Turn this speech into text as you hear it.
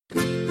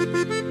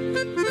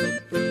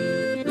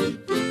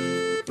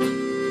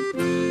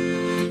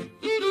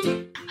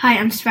Hi,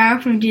 I'm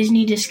Sparrow from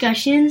Disney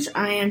Discussions.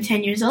 I am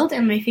 10 years old,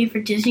 and my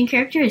favorite Disney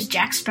character is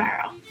Jack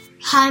Sparrow.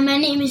 Hi, my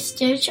name is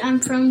Stitch. I'm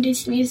from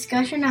Disney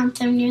Discussion. I'm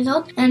 7 years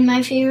old, and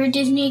my favorite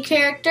Disney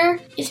character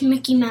is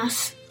Mickey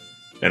Mouse.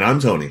 And I'm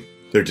Tony,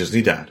 their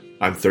Disney dad.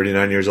 I'm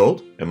 39 years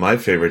old, and my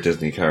favorite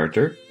Disney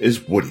character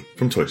is Woody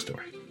from Toy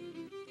Story.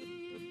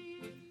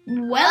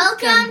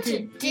 Welcome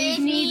to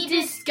Disney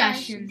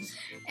Discussions.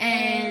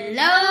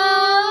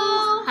 Aloha!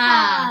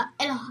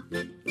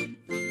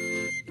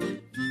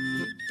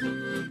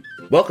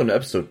 Welcome to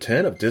episode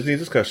 10 of Disney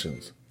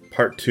Discussions,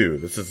 part 2.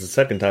 This is the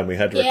second time we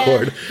had to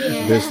record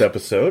this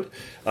episode.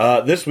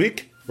 This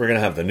week, we're going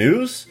to have the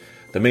news,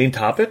 the main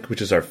topic,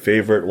 which is our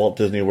favorite Walt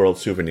Disney World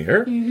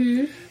souvenir,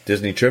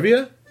 Disney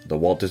trivia, the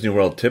Walt Disney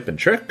World tip and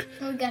trick,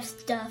 We got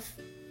stuff.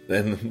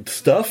 and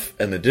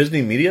the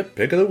Disney Media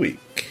Pick of the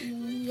Week.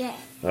 Yeah.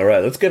 All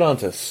right, let's get on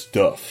to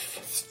stuff.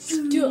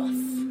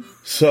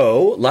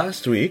 So,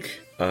 last week,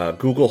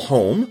 Google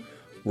Home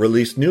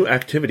released new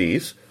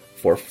activities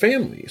for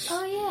families.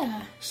 Oh, yeah.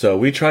 So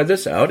we tried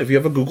this out. If you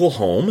have a Google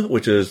Home,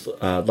 which is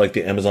like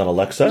the Amazon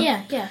Alexa.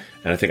 Yeah.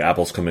 And I think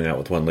Apple's coming out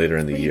with one later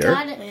in the year.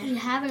 Got it. You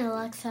have an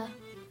Alexa.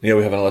 Yeah,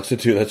 we have an Alexa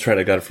too. That's right.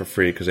 I got it for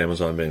free because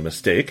Amazon made a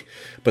mistake.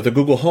 But the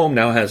Google Home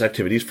now has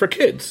activities for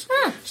kids.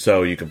 Huh.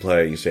 So you can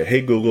play, you say,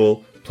 hey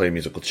Google, play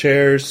musical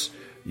chairs.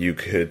 You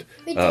could...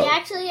 Wait, do you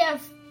actually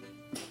have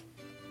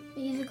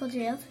musical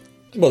chairs?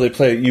 Well,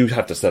 you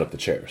have to set up the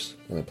chairs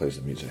and it plays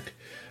the music.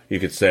 You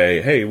could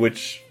say, hey,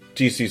 which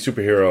DC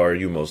superhero are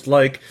you most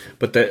like?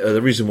 But the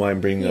reason why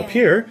I'm bringing it up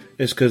here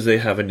is because they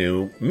have a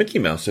new Mickey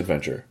Mouse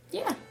adventure.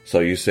 Yeah.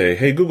 So you say,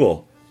 hey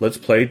Google, let's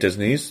play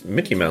Disney's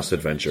Mickey Mouse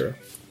adventure.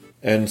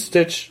 And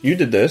Stitch, you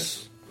did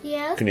this.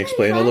 Yeah. Can you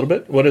explain a little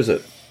bit? What is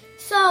it?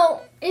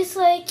 So, it's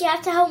like you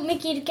have to help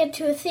Mickey to get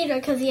to a theater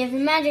because he has a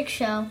magic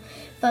show.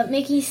 But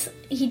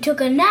he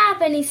took a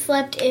nap and he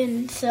slept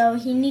in, so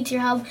he needs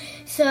your help.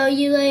 So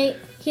he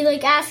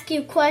asks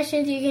you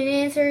questions you can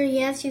answer.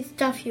 He asks you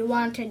stuff you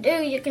want to do.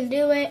 You can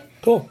do it.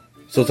 Cool.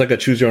 So it's like a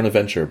choose your own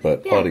adventure,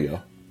 but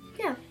audio.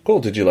 Yeah. Cool.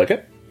 Did you like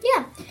it?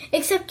 Yeah.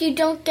 Except you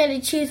don't get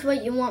to choose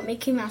what you want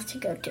Mickey Mouse to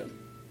go to.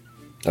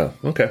 Oh,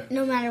 okay.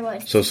 No matter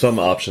what. So some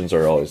options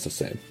are always the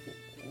same.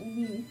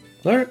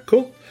 All right,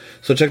 cool.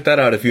 So check that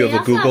out if you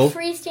have a Google. They also have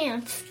Freeze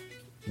Dance.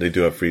 They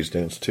do have Freeze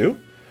Dance too.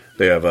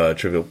 They have not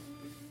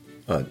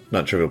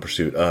Trivial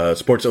Pursuit,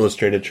 Sports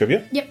Illustrated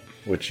Trivia. Yep.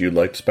 Which you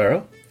liked,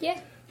 Sparrow. Yeah.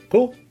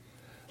 Cool.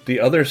 The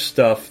other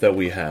stuff that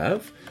we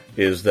have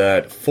is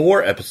that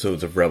 4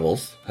 episodes of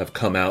Rebels have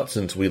come out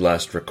since we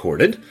last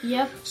recorded.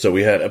 Yep. So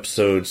we had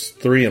episodes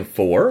 3 and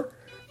 4,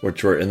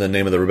 which were In the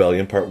Name of the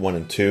Rebellion, Part 1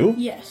 and 2.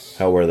 Yes.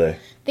 How were they?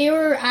 They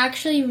were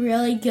actually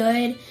really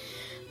good.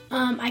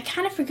 I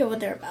kind of forget what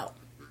they're about.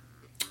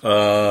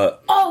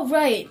 Oh,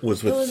 right.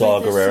 Was with It was Saw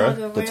like the Gerrera,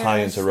 Saw the tie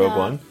into Rogue stuff.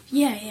 One.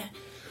 Yeah.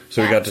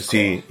 So we got to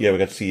see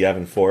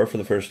Yavin 4 for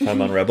the first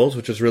time on Rebels,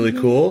 which was really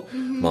cool.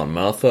 Mon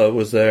Mothma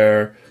was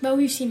there. But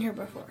we've seen her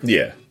before.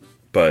 Yeah,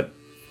 but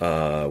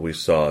we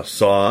saw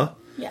Saw.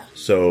 Yeah.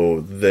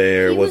 So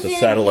there was a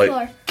satellite.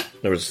 Before.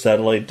 There was a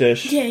satellite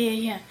dish.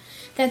 Yeah.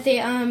 That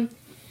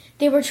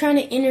they were trying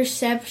to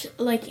intercept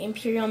like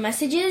Imperial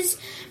messages,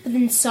 but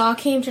then Saw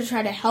came to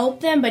try to help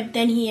them, but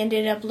then he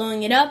ended up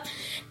blowing it up.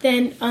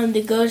 Then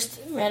the ghost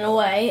ran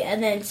away,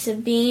 and then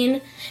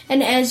Sabine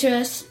and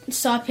Ezra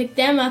Saw picked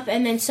them up,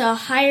 and then Saw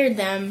hired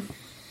them.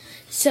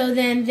 So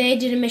then they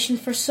did a mission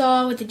for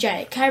Saw with the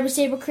giant Kyber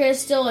Saber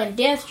crystal and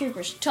Death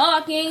Troopers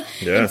talking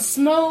and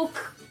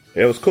smoke.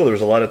 Yeah, it was cool. There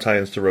was a lot of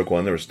tie-ins to Rogue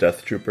One. There was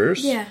Death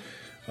Troopers. Yeah.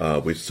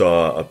 We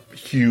saw a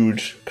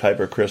huge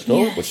Kyber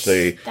crystal, which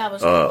they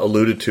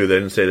alluded to. They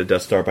didn't say the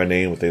Death Star by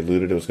name, but they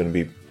alluded it was going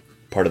to be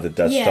part of the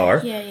Death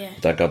Star. Yeah.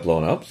 That got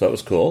blown up, so that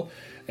was cool.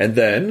 And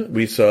then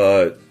we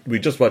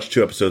just watched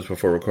 2 episodes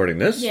before recording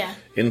this. Yeah.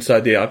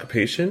 Inside the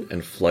Occupation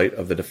and Flight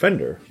of the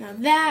Defender.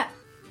 Now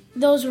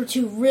those were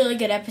 2 really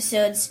good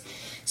episodes.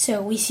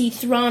 So we see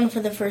Thrawn for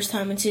the first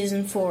time in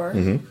season 4.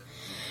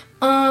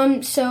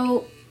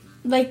 So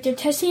like they're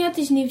testing out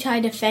this new TIE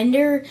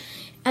Defender,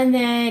 and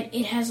then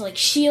it has like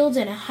shields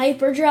and a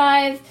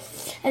hyperdrive,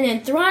 and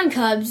then Thrawn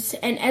Cubs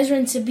and Ezra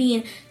and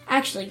Sabine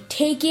actually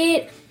take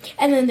it,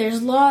 and then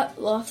there's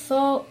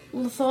Lothal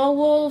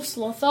Wolves,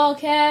 Lothal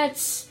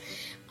Cats,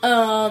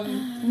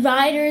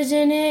 Ryder's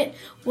in it,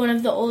 one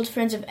of the old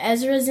friends of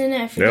Ezra's in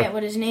it, I forget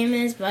what his name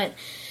is, but...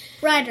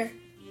 Ryder.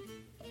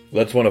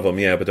 That's one of them,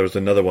 yeah, but there was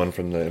another one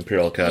from the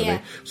Imperial Academy.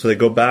 Yeah. So they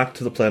go back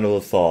to the planet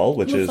of Lothal,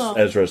 which is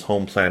Ezra's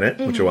home planet,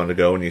 which you wanted to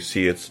go, and you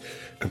see it's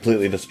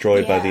completely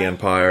destroyed by the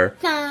Empire.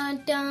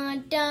 Dun,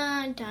 dun,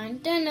 dun, dun,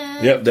 dun,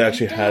 dun, Yep, they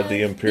actually had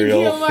the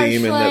Imperial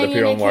theme in the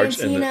Imperial March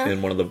cantina.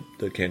 in one of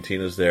the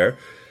cantinas there.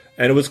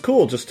 And it was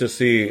cool just to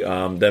see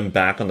them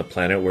back on the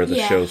planet where the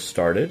show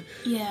started.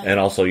 Yeah. And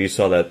also you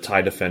saw that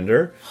TIE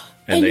Defender.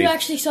 And you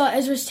actually saw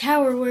Ezra's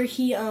tower where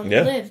he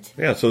lived.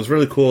 Yeah, so it was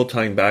really cool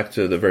tying back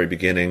to the very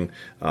beginning.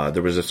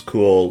 There was this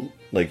cool,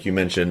 like you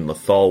mentioned,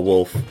 Lothal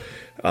Wolf,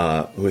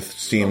 with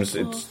seems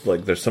it's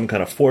like there's some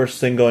kind of force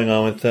thing going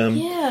on with him.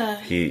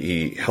 Yeah.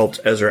 He helped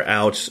Ezra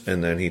out,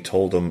 and then he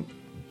told him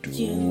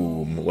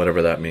Doom,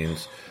 whatever that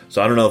means.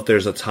 So I don't know if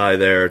there's a tie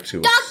there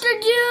to... Dr.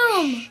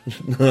 Doom!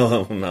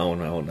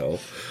 No.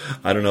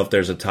 I don't know if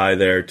there's a tie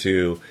there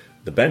to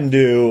the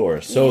Bendu or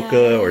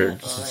Ahsoka or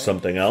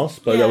something else,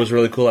 but that was a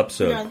really cool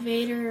episode. Darth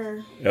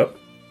Vader. Yep.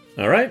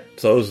 All right.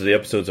 So those are the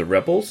episodes of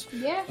Rebels.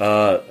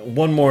 Yeah.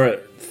 One more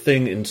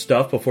thing and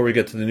stuff before we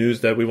get to the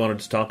news that we wanted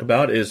to talk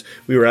about is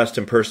we were asked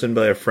in person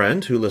by a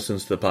friend who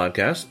listens to the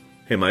podcast.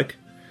 Hey, Mike.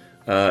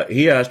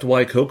 He asked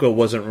why Coco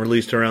wasn't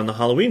released around the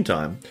Halloween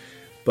time.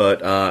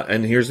 But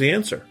and here's the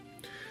answer.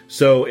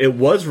 So it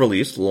was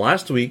released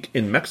last week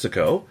in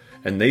Mexico,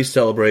 and they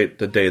celebrate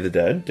the Day of the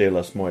Dead, De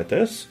los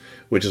Muertos,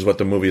 which is what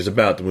the movie is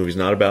about. The movie's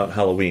not about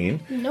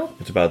Halloween. Nope.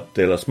 It's about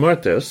De los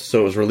Muertos.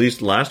 So it was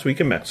released last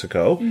week in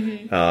Mexico,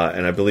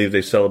 and I believe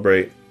they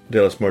celebrate De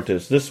los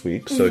Muertos this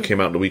week, so it came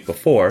out the week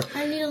before.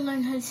 I need to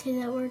learn how to say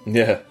that word.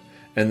 Yeah.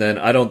 And then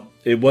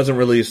it wasn't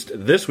released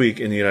this week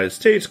in the United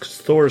States because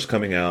Thor's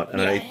coming out,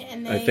 and I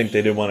think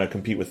they didn't want to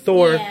compete with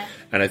Thor,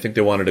 and I think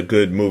they wanted a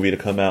good movie to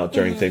come out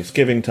during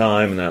Thanksgiving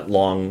time and that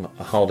long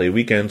holiday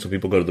weekend, so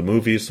people go to the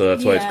movies, so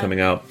that's why it's coming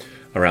out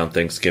around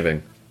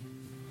Thanksgiving.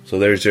 So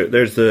there's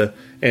the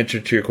answer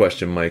to your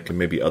question, Mike, and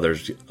maybe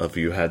others of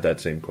you had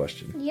that same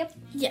question. Yep.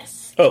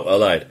 Yes. Oh, I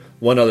lied.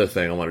 One other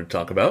thing I wanted to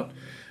talk about.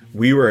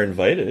 We were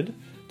invited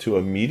to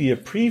a media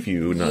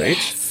preview night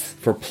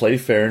for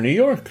Playfair New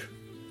York.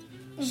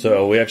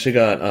 So we actually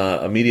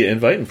got a media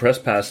invite and press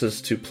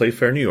passes to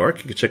Playfair New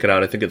York. You can check it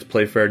out. I think it's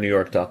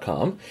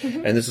playfairnewyork.com.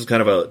 And this is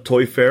kind of a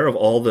toy fair of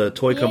all the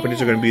toy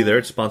companies are going to be there.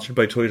 It's sponsored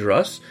by Toys R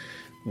Us,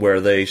 where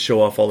they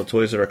show off all the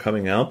toys that are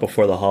coming out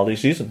before the holiday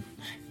season.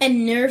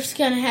 And Nerf's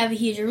going to have a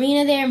huge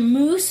arena there.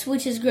 Moose,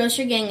 which is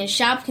Grocery Gang, and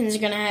Shopkins are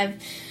going to have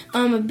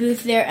a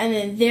booth there. And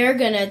then they're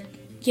going to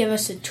give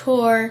us a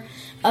tour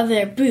of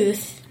their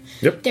booth.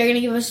 Yep. They're going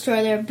to give us a tour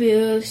of their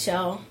booth,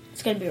 so...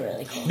 it's going to be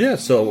really cool. Yeah,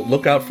 so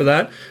look out for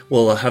that.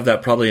 We'll have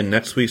that probably in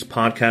next week's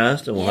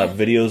podcast, and we'll have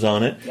videos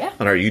on it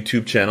on our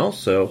YouTube channel.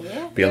 So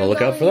be on the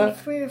lookout for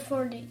that. 3 or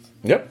 4 days.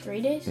 Yep.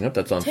 3 days? Yep,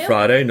 that's on 2?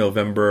 Friday,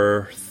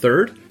 November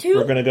 3rd. 2?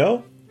 We're going to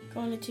go.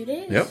 Going to 2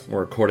 days? Yep,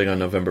 we're recording on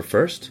November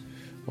 1st.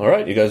 All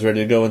right, you guys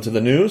ready to go into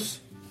the news?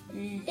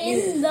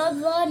 In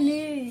the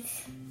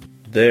news.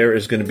 There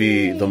is going to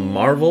be the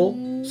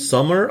Marvel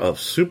Summer of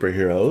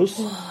Superheroes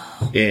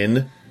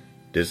in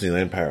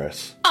Disneyland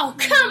Paris. Oh,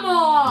 come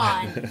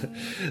on!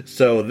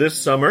 So this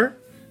summer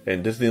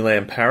in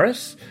Disneyland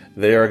Paris,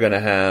 they are going to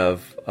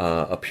have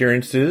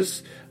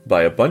appearances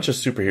by a bunch of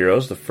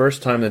superheroes. The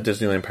first time that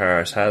Disneyland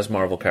Paris has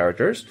Marvel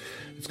characters.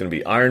 It's going to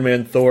be Iron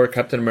Man, Thor,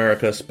 Captain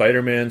America,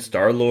 Spider-Man,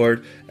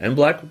 Star-Lord, and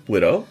Black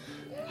Widow.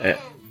 And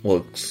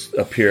will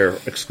appear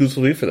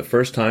exclusively for the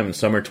first time in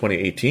summer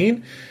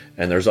 2018.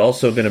 And there's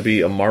also going to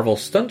be a Marvel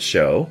stunt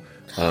show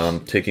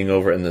taking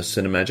over in the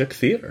Cinemagic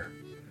Theater.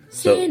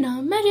 So,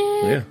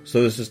 Cinemagic! Yeah,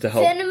 so this is to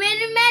help...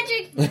 Cinemagic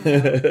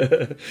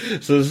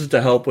magic! So this is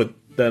to help with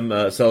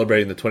them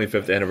celebrating the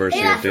 25th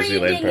anniversary of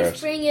Disneyland Paris.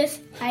 Springus.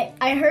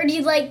 I heard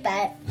you like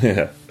that.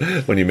 Yeah,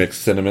 when you mix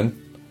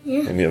cinnamon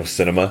and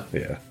cinema,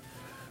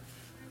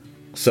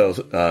 So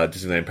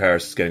Disneyland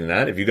Paris is getting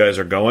that. If you guys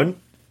are going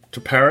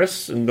to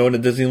Paris and going to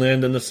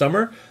Disneyland in the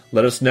summer,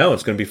 let us know.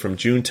 It's going to be from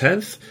June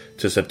 10th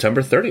to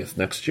September 30th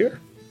next year.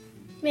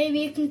 Maybe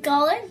you can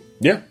call in?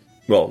 Yeah.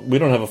 Well, we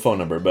don't have a phone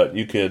number, but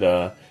you could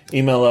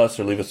email us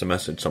or leave us a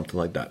message, something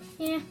like that.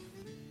 Yeah.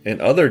 In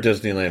other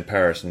Disneyland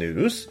Paris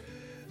news,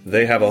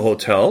 they have a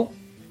hotel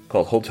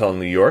called Hotel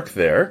New York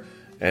there,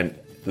 and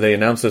they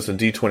announced this in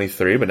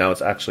D23, but now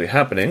it's actually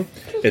happening.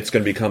 It's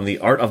going to become the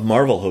Art of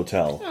Marvel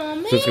Hotel.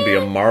 Oh, so it's going to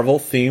be a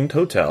Marvel-themed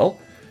hotel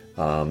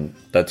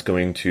that's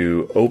going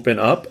to open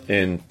up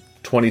in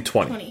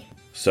 2020.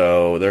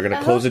 So they're going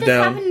to close it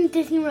down. Happened in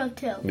Disney World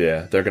too.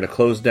 Yeah, they're going to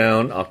close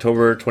down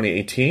October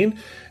 2018 and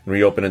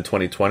reopen in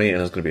 2020,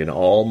 and it's going to be an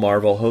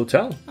all-Marvel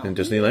hotel in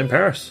Disneyland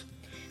Paris.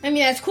 I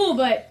mean, that's cool,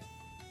 but...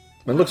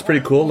 It looks pretty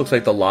cool. It looks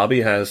like the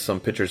lobby has some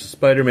pictures of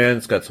Spider-Man.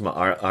 It's got some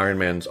Iron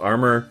Man's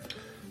armor,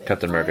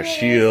 Captain America's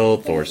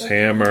shield, Thor's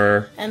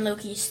hammer. And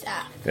Loki's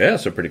staff. Yeah,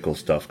 some pretty cool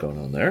stuff going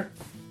on there.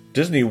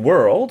 Disney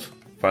World,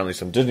 finally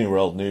some Disney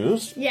World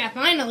news. Yeah,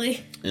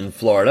 finally. In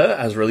Florida,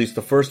 has released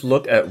the first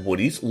look at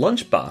Woody's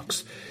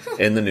Lunchbox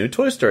in the new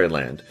Toy Story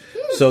Land.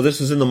 So this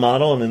is in the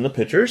model and in the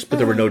pictures, but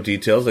there were no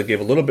details. They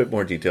gave a little bit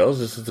more details.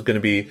 This is going to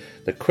be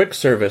the quick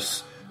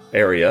service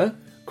area.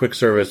 Quick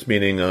service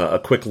meaning a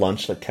quick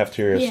lunch, like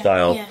cafeteria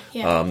style,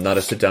 not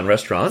a sit-down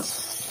restaurant.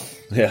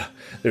 Yeah.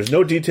 There's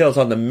no details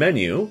on the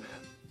menu,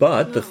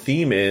 but the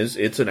theme is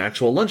it's an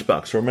actual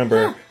lunchbox.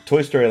 Remember,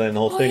 Toy Story Land, the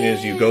whole thing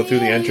is you go through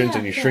the entrance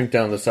and you shrink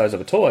down the size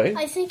of a toy.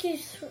 I think you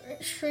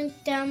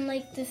shrink down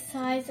like the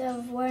size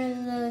of one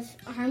of those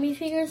army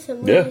figures, so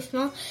really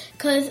small.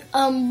 Because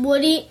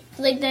Woody,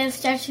 like they have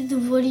statues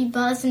of Woody,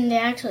 Buzz, and they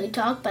actually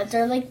talk, but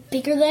they're like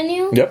bigger than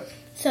you. Yep.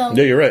 So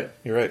yeah, you're right.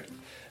 You're right.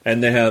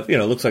 And they have, it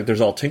looks like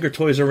there's all Tinker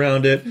Toys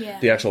around it. Yeah.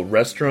 The actual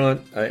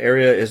restaurant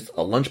area is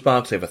a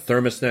lunchbox. They have a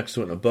thermos next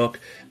to it and a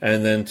book.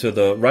 And then to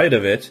the right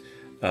of it,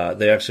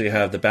 they actually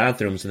have the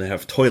bathrooms, and they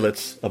have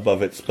toilets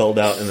above it spelled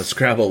out in the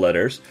Scrabble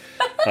letters.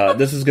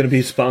 This is going to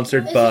be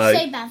sponsored Does by... it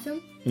say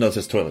bathroom? No, it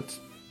says toilets.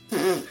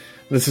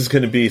 This is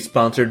going to be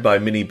sponsored by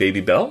Mini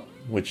Baby Bell,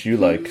 which you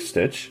like,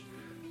 Stitch.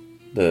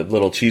 The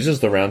little cheeses,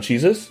 the round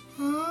cheeses.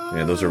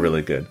 Yeah, those are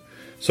really good.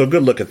 So a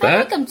good look at that. I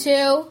like them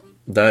too.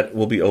 That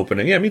will be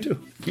opening. Yeah, me too.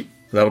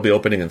 That'll be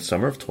opening in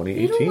summer of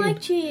 2018. You don't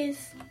like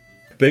cheese.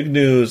 Big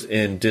news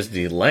in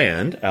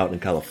Disneyland out in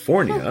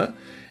California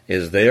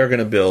is they are going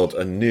to build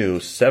a new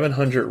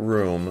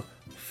 700-room,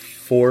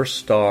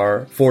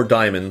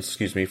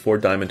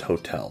 4-diamond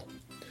hotel.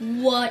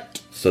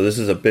 What? So this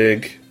is a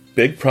big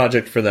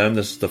project for them.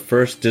 This is the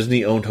first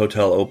Disney-owned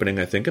hotel opening,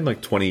 I think, in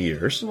like 20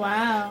 years.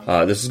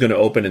 Wow. This is going to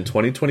open in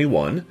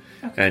 2021,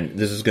 and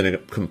this is going to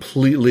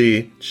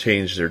completely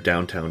change their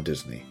downtown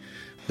Disney.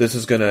 This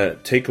is going to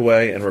take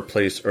away and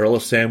replace Earl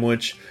of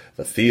Sandwich,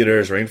 the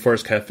theaters,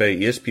 Rainforest Cafe,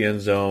 ESPN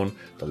Zone,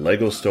 the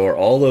Lego store.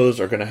 All those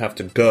are going to have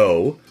to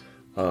go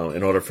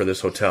in order for this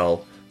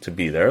hotel to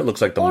be there. It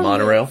looks like the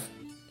monorail.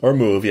 Or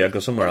move, yeah, go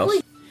somewhere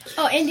else.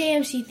 Oh, and the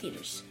AMC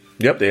theaters.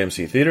 Yep, the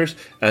AMC theaters.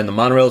 And the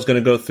monorail is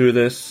going to go through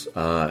this,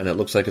 and it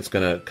looks like it's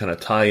going to kind of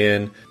tie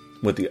in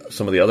with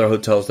some of the other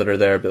hotels that are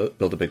there,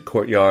 build a big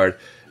courtyard.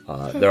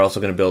 They're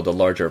also going to build a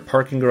larger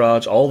parking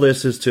garage. All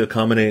this is to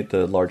accommodate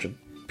the large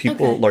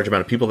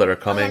amount of people that are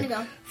coming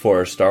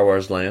for Star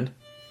Wars Land.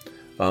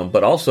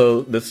 But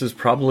also, this is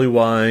probably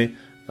why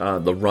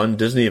the Run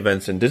Disney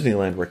events in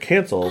Disneyland were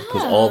canceled,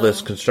 because all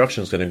this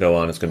construction is going to go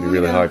on. It's going to be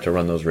really hard to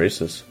run those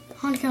races.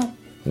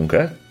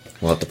 Okay.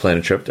 We'll have to plan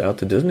a trip out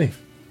to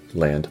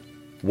Disneyland.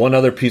 One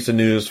other piece of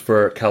news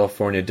for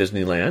California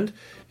Disneyland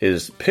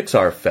is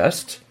Pixar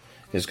Fest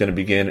is going to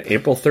begin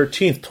April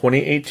 13th,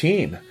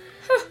 2018.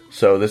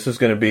 So this is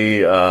going to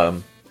be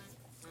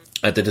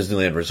at the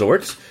Disneyland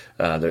resorts.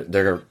 They're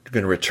going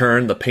to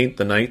return the Paint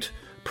the Night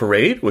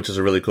parade, which is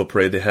a really cool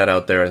parade they had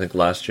out there, I think,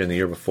 last year and the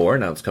year before.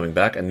 Now it's coming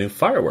back, and new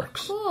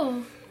fireworks.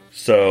 Cool.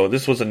 So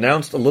this was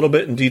announced a little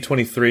bit in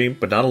D23,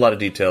 but not a lot of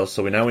details.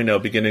 So we know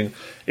beginning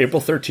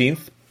April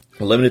 13th,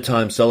 a limited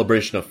time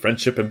celebration of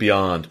friendship and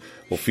beyond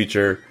will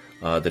feature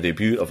the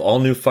debut of all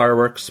new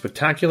fireworks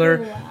spectacular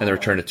and the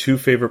return of 2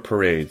 favorite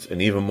parades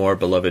and even more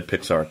beloved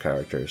Pixar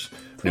characters.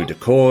 New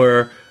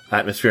decor,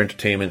 atmosphere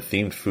entertainment,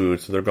 themed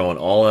food. So they're going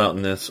all out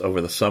in this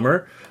over the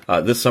summer.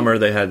 This summer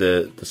they had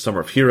the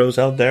Summer of Heroes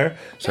out there.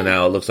 So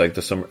now it looks like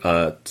the summer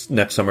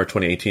next summer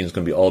 2018 is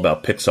going to be all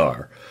about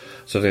Pixar.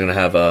 So they're going to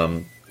have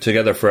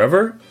Together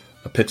Forever,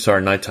 a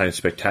Pixar nighttime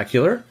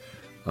spectacular,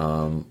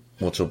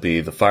 which will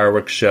be the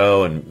fireworks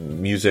show and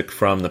music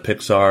from the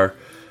Pixar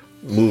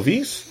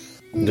movies.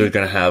 They're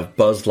going to have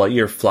Buzz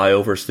Lightyear fly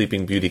over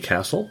Sleeping Beauty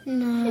Castle.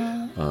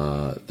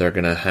 They're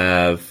going to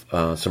have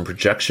some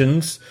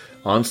projections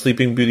on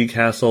Sleeping Beauty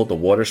Castle, the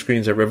water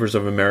screens at Rivers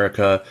of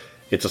America,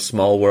 It's a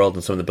Small World,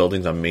 and some of the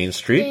buildings on Main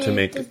Street to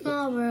make... It's a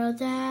small world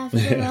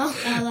after all.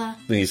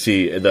 Then you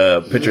see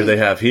the picture they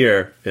have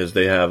here is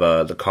they have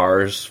the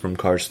cars from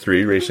Cars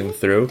 3 racing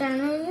through.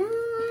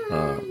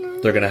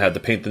 They're going to have the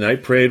Paint the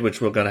Night parade,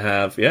 which we're going to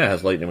have,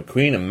 has Lightning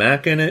McQueen and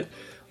Mac in it.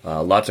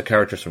 Lots of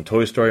characters from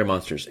Toy Story,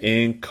 Monsters,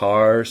 Inc.,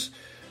 Cars.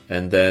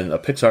 And then a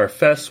Pixar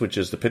Fest, which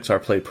is the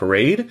Pixar Play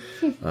Parade,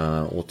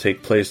 will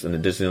take place in the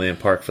Disneyland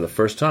Park for the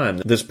first time.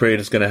 This parade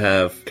is going to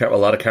have a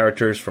lot of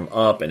characters from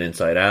Up and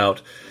Inside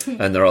Out.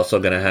 And they're also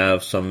going to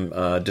have some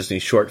Disney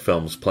short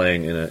films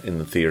playing in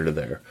the theater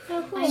there.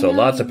 So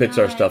lots of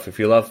Pixar stuff. If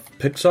you love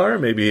Pixar,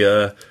 maybe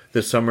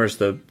this summer is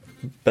the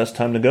best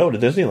time to go to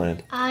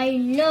Disneyland. I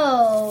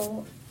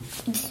know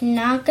it's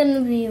not going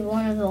to be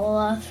one of the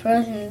Olaf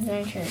Frozen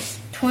Adventures.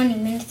 20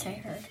 minutes, I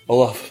heard.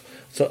 Olaf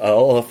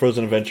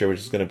Frozen Adventure, which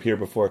is going to appear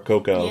before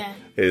Coco,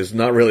 is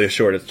not really a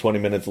short. It's 20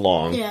 minutes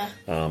long. Yeah.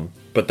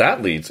 But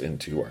that leads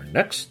into our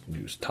next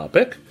news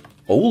topic.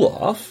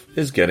 Olaf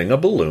is getting a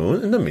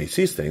balloon in the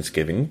Macy's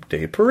Thanksgiving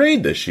Day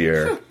Parade this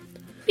year.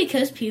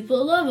 Because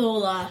people love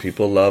Olaf.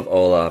 People love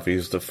Olaf.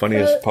 He's the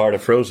funniest part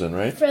of Frozen,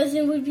 right?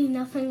 Frozen would be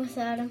nothing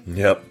without him.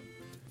 Yep.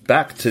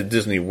 Back to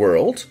Disney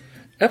World.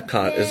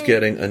 Epcot is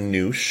getting a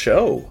new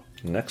show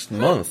next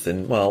month.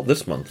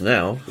 This month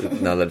now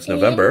that it's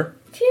November.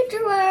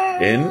 Future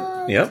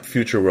World.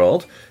 Future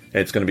World.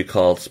 It's going to be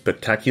called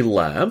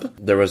Spectaculab.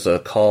 There was a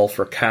call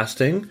for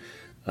casting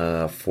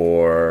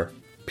for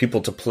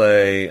people to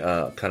play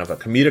kind of a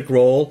comedic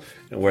role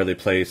where they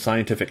play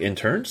scientific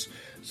interns.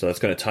 So that's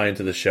going to tie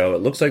into the show.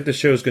 It looks like the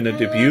show is going to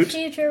debut.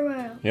 Future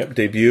World. Yep,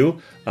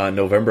 debut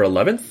November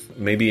 11th.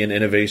 Maybe in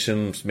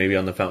Innovations, maybe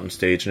on the Fountain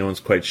Stage. No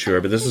one's quite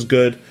sure, but this is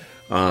good.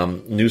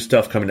 New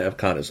stuff coming to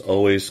Epcot is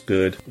always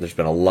good. There's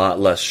been a lot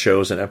less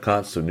shows in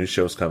Epcot, so new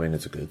shows coming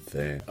is a good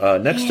thing.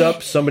 Next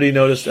up, somebody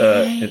noticed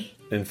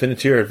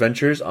Infinitier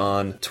Adventures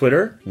on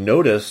Twitter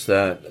noticed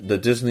that the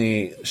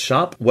Disney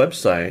Shop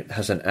website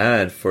has an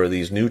ad for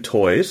these new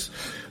toys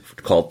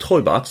called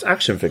Toy Box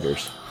action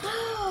figures.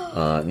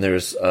 And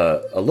there's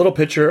a little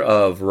picture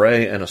of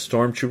Rey and a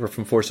stormtrooper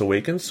from Force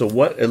Awakens. So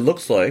what it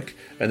looks like,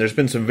 and there's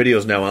been some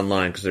videos now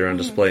online because they're on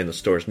display in the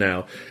stores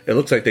now. It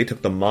looks like they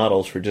took the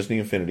models for Disney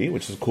Infinity,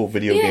 which is a cool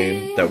video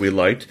game that we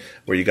liked,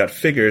 where you got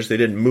figures. They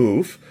didn't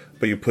move,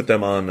 but you put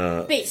them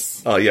on...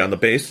 base. On the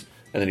base.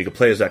 and then you could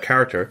play as that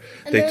character.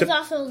 And there's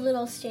also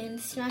little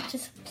stands. It's not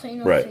just a plain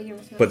old right, figure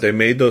with no but they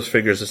made those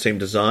figures the same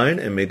design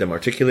and made them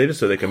articulated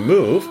so they can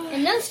move.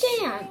 and no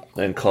stand.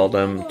 And called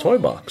them Toy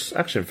Box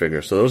action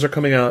figures. So those are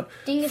coming out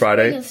Dingus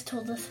Friday. Dingus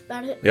told us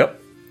about it.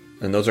 Yep.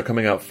 And those are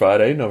coming out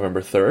Friday,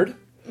 November 3rd.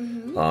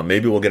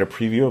 Maybe we'll get a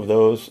preview of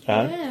those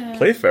at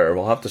Playfair.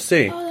 We'll have to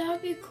see. Oh, that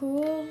would be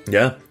cool.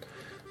 Yeah.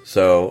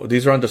 So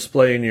these are on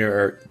display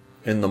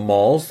in the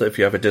malls. If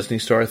you have a Disney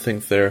store, I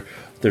think there's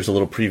a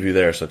little preview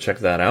there. So check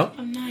that out.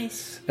 Oh,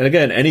 nice. And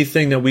again,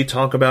 anything that we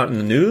talk about in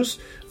the news,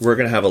 we're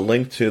going to have a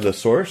link to the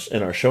source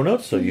in our show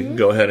notes. So you can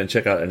go ahead and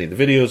check out any of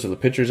the videos or the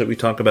pictures that we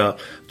talk about.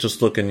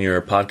 Just look in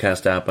your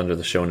podcast app under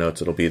the show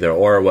notes. It'll be there.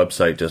 Or our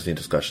website,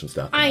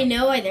 DisneyDiscussions.com. I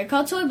know why they're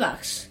called Toy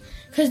Box.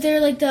 Because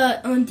they're like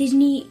the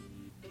Disney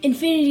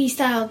Infinity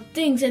style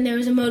things, and there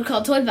was a mode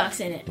called Toy Box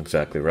in it.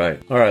 Exactly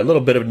right. All right, a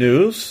little bit of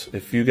news.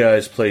 If you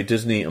guys play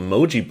Disney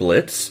Emoji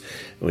Blitz,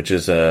 which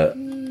is a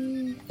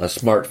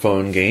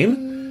smartphone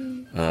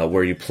game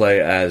where you play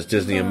as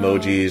Disney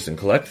emojis and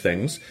collect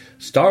things,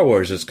 Star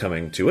Wars is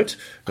coming to it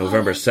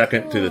November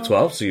 2nd through the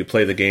 12th. So you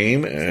play the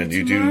game and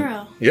you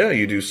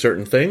do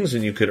certain things,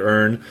 and you could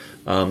earn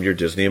your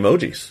Disney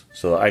emojis.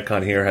 So the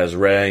icon here has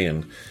Rey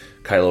and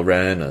Kylo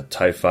Ren, a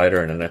TIE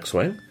fighter, and an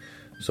X-Wing.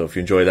 So if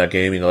you enjoy that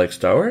game and you like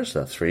Star Wars,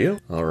 that's for you.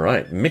 All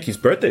right. Mickey's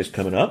birthday is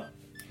coming up.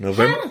 Happy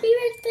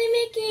birthday,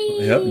 Mickey!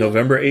 Yep,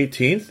 November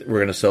 18th. We're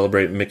going to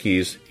celebrate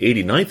Mickey's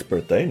 89th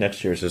birthday.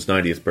 Next year's his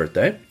 90th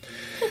birthday.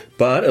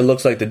 But it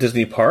looks like the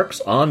Disney parks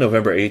on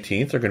November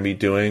 18th are going to be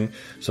doing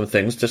some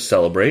things to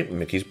celebrate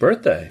Mickey's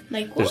birthday.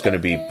 Like what? There's going to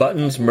be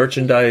buttons,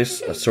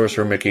 merchandise, a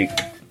Sorcerer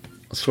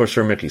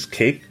Mickey's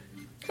cake.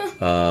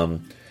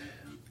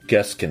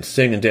 Guests can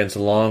sing and dance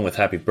along with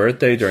Happy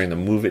Birthday during the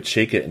Move It,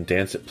 Shake It, and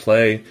Dance It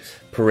Play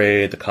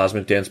parade, the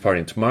Cosmic Dance Party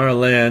in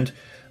Tomorrowland,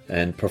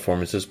 and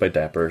performances by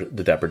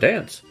the Dapper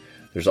Dance.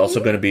 There's also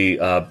going to be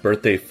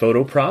birthday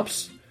photo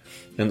props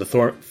in the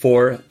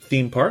 4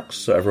 theme parks,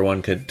 so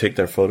everyone could take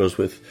their photos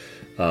with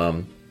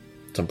some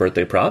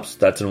birthday props.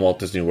 That's in Walt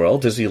Disney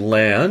World.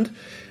 Disneyland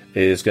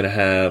is going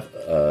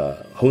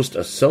to host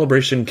a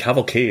celebration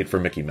cavalcade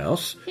for Mickey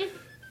Mouse,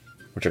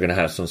 which are going to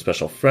have some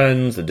special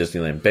friends, the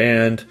Disneyland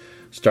Band,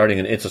 starting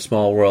in It's a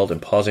Small World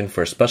and pausing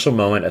for a special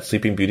moment at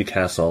Sleeping Beauty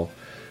Castle,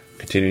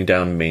 continuing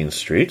down Main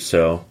Street.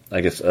 So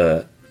I guess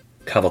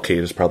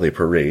cavalcade is probably a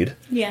parade.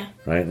 Yeah.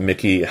 Right?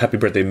 Happy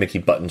Birthday Mickey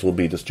buttons will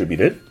be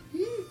distributed.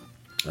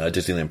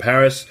 Disneyland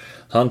Paris,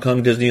 Hong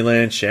Kong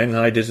Disneyland,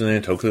 Shanghai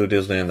Disneyland, Tokyo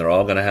Disneyland, they're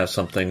all going to have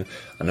something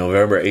on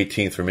November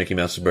 18th for Mickey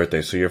Mouse's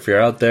birthday. So if you're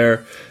out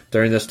there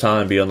during this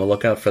time, be on the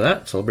lookout for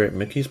that. Celebrate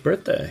Mickey's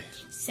birthday.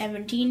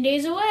 17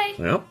 days away.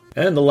 Yep.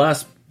 And the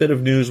last bit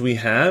of news we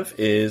have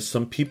is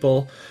some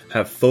people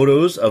have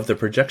photos of the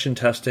projection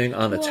testing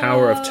on the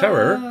Tower of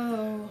Terror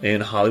in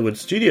Hollywood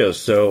Studios.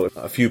 So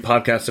a few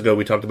podcasts ago,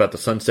 we talked about the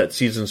Sunset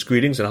Seasons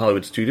greetings in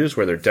Hollywood Studios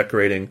where they're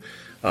decorating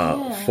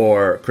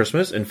for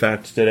Christmas. In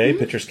fact, today,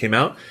 pictures came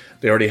out.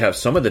 They already have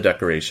some of the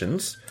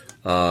decorations.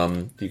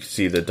 You can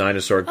see the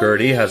dinosaur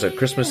Gertie has a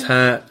Christmas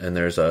hat, and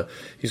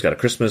he's got a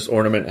Christmas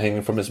ornament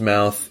hanging from his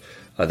mouth.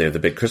 They have the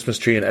big Christmas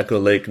tree in Echo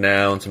Lake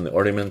now, and some of the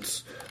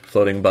ornaments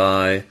floating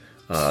by.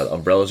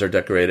 Umbrellas are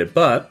decorated,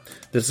 but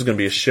this is going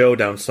to be a show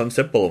down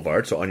Sunset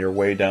Boulevard. So on your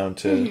way down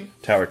to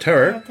Tower of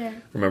Terror,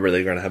 remember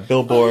they're going to have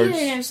billboards.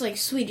 They're going to have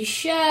Swedish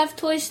Chef,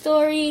 Toy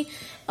Story,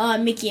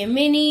 Mickey and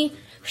Minnie,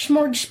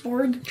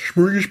 Smorgasbord.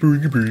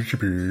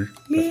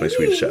 That's my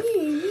Swedish Chef.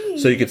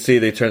 So you can see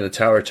they turned the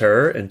Tower of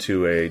Terror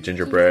into a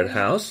gingerbread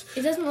house.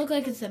 It doesn't look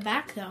like it's the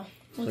back though.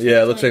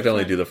 It looks like they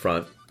only do the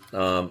front.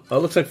 It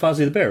looks like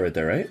Fozzie the Bear right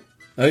there, right?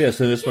 Oh yeah,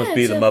 so this must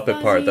be the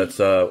Muppet part. That's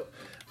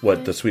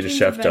what the Swedish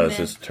Chef does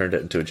is turned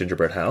it into a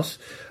gingerbread house.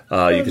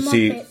 You can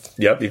see,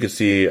 you can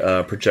see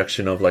a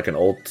projection of like an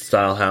old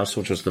style house,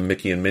 which was the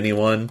Mickey and Minnie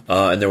one.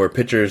 And there were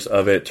pictures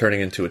of it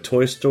turning into a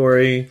Toy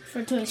Story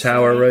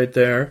tower right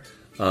there.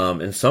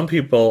 And some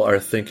people are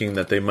thinking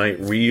that they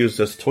might reuse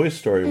this Toy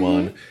Story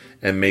one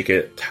and make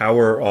it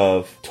Tower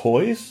of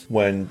Toys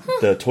when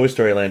the Toy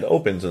Story Land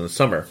opens in the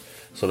summer.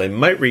 So they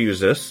might reuse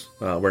this.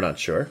 We're not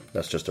sure.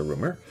 That's just a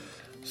rumor.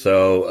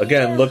 So,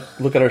 again,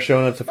 look at our show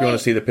notes if you want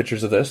to see the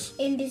pictures of this.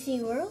 In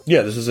Disney World?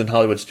 Yeah, this is in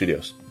Hollywood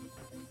Studios.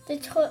 The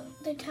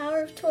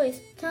Tower of Toys.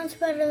 Sounds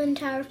better than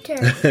Tower of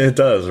Terror. It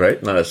does,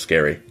 right? Not as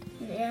scary.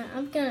 Yeah,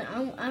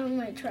 I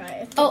might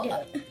try it.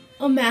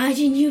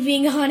 Imagine you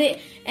being on it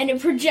and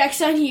it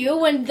projects on you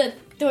when the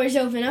doors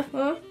open up.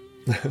 Huh?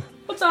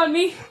 What's on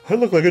me? I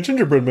look like a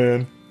gingerbread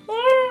man.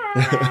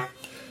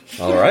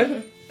 All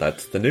right,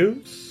 that's the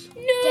news.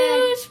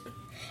 News!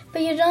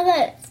 But you know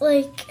that,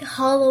 like,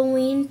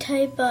 Halloween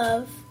type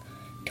of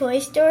Toy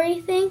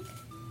Story thing?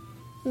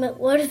 But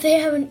what if they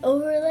have an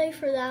overlay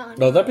for that one?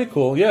 No, that'd be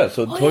cool. Yeah,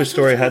 so Toy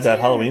Story had that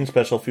Halloween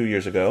special a few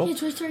years ago. Yeah,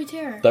 Toy Story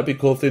Terror. That'd be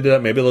cool if they did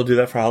that. Maybe they'll do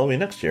that for Halloween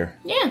next year.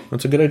 Yeah.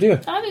 That's a good idea.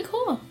 That'd be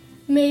cool.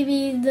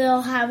 Maybe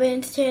they'll have it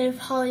instead of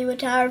Hollywood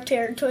Tower of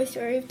Terror, Toy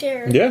Story of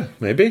Terror. Yeah,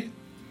 maybe.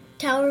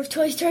 Tower of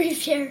Toy Story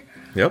of Terror.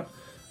 Yep.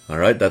 All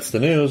right, that's the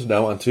news.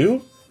 Now on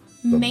to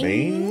the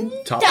main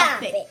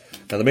topic.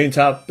 Now, the main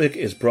topic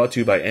is brought to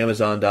you by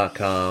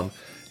Amazon.com.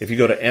 If you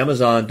go to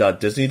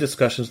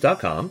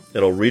Amazon.DisneyDiscussions.com,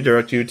 it'll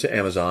redirect you to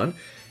Amazon.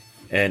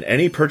 And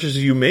any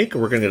purchases you make,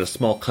 we're going to get a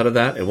small cut of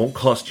that. It won't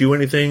cost you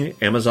anything.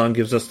 Amazon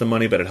gives us the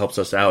money, but it helps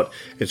us out.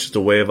 It's just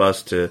a way of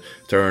us to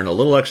earn a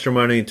little extra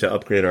money, to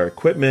upgrade our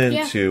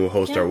equipment, to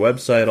host our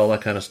website, all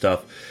that kind of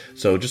stuff.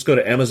 So just go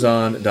to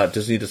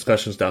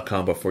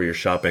Amazon.DisneyDiscussions.com before you're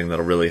shopping.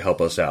 That'll really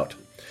help us out.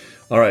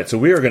 All right, so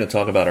we are going to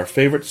talk about our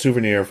favorite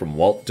souvenir from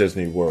Walt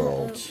Disney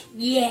World.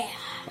 Yeah.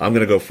 I'm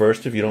going to go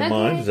first if you don't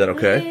mind. Is that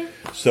okay?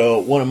 So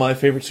one of my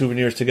favorite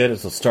souvenirs to get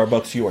is the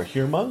Starbucks You Are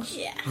Here mugs.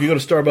 Yeah. If you go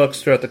to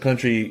Starbucks throughout the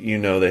country, you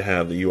know they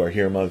have the You Are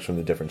Here mugs from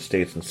the different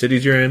states and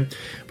cities you're in.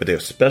 But they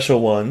have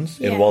special ones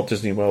in Walt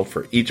Disney World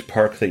for each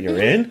park that you're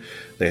in.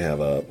 They have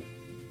a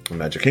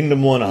Magic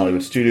Kingdom one, a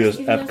Hollywood Studios,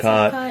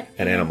 Epcot,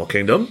 and Animal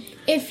Kingdom.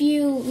 If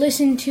you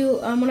listen to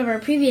one of our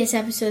previous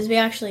episodes, we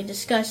actually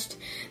discussed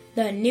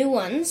the new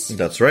ones.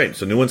 That's right.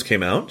 So new ones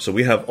came out. So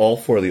we have all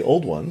 4 of the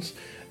old ones.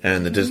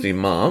 And the Disney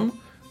mom...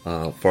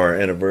 for our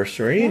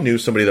anniversary, knew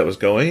somebody that was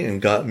going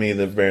and got me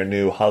the brand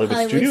new Hollywood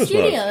Studios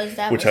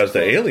mug, which has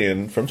the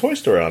alien from Toy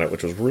Story on it,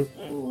 which was really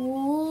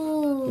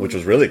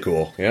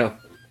cool. Yeah,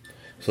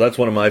 so that's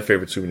one of my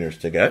favorite souvenirs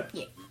to get.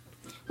 Yeah.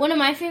 One of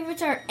my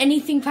favorites are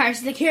anything Pirates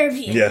of the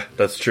Caribbean. Yeah,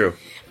 that's true.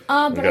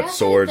 We got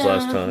swords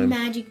last time.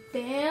 Magic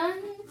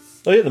bands.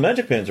 Oh yeah, the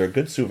magic bands are a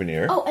good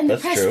souvenir. Oh, and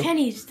that's the pressed true.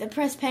 pennies. The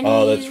pressed pennies.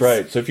 Oh, that's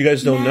right. So if you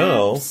guys don't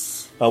know.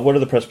 What are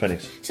the pressed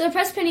pennies? So the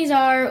pressed pennies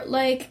are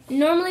like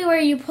normally where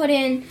you put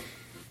in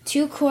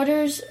 2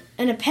 quarters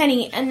and a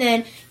penny, and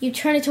then you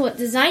turn it to what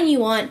design you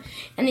want,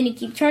 and then you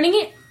keep turning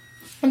it,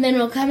 and then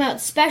it'll come out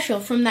special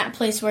from that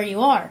place where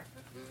you are.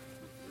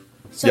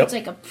 So it's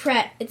like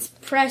it's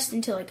pressed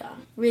into like a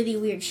really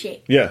weird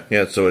shape. Yeah.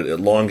 So it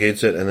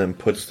elongates it and then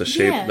puts the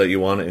shape that you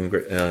want and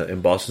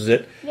embosses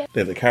it. Yep.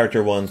 They have the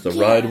character ones, the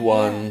ride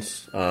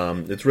ones.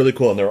 It's really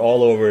cool, and they're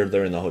all over.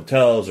 They're in the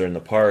hotels, they're in the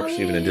parks,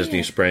 even in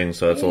Disney Springs.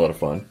 So that's a lot of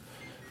fun.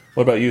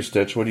 What about you,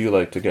 Stitch? What do you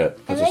like to get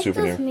as a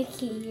souvenir? I like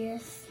those Mickey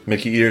ears.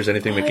 Mickey ears?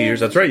 Anything Mickey ears?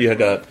 That's right. You had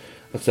got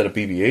a set of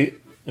BB-8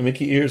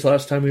 Mickey ears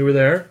last time we were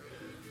there.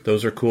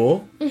 Those are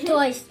cool.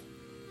 Toys.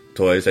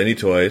 Any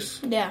toys.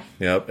 Yeah.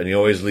 Yep. And you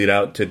always lead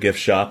out to gift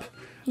shop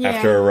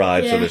after a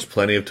ride, so there's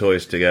plenty of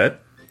toys to get.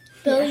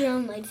 Build your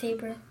own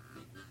lightsaber.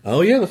 Oh,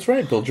 yeah, that's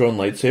right. Build your own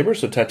lightsaber.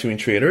 So Tatooine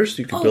Traders,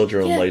 you can build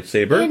your own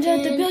lightsaber. And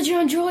the build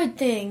your own droid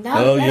thing.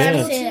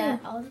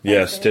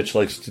 Yeah, Stitch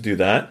likes to do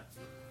that.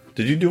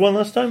 Did you do one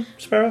last time,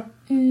 Sparrow?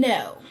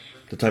 No.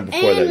 The time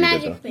before that you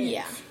magic did, though.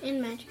 Yeah.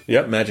 And magic.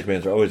 Yep, magic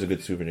bands are always a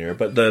good souvenir.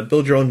 But the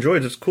build your own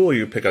droids, it's cool.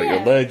 You pick out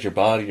your legs, your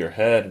body, your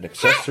head, an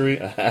accessory,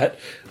 a hat.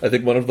 I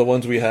think one of the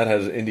ones we had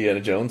has an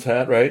Indiana Jones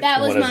hat, right? That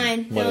was one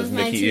mine. One has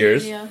Mickey too,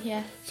 ears.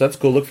 Yeah. So that's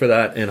cool. Look for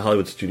that in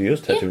Hollywood Studios,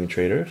 Tatooine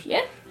Traders.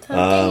 Yeah.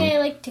 Something I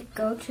like to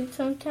go to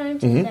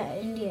sometimes is that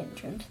Indiana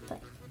Jones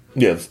place.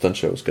 Yeah, the stunt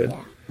show is good.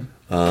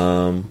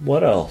 Yeah.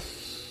 What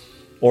else?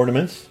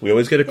 Ornaments. We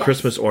always get a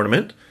Christmas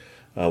ornament.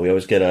 We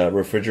always get a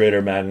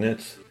refrigerator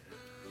magnet.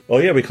 Oh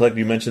yeah, we collect.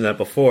 You mentioned that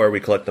before. We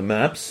collect the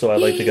maps, so I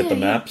like to get the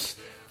maps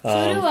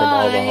from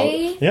all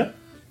the. Yeah,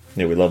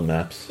 we love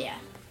maps. Yeah.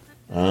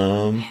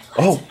 Maps.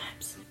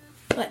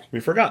 What? We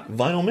forgot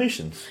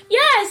Vinylmations.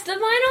 Yes, the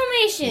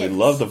Vinylmations. We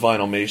love the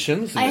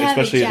Vinylmations,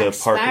 especially the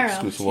park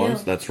exclusive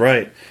ones. That's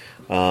right.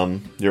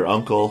 Your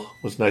uncle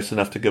was nice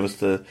enough to give us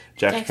the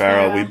Jack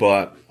Sparrow. We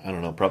bought, I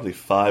don't know, probably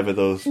 5 of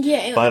those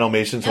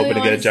Vinylmations, hoping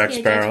to get a Jack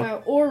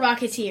Sparrow. Or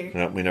Rocketeer.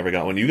 Yeah, we never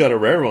got one. You got a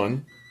rare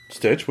one,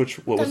 Stitch. What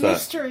was that? The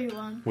mystery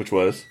one. Which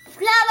was?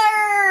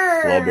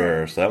 Flubber!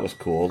 Flubber. So that was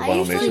cool. The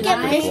Vinylmations we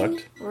could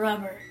collect.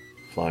 Rubber.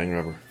 Flying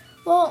rubber.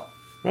 Well.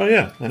 Oh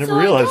yeah, I never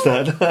realized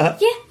that.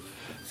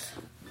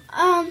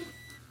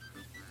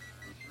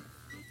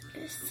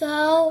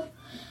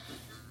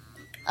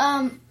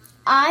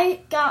 I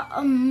got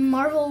a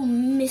Marvel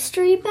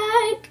mystery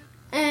bag,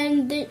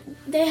 and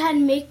they had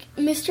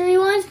mystery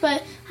ones,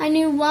 but I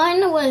knew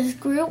one was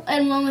Groot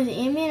and one was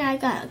Ant-Man, and I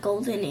got a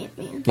golden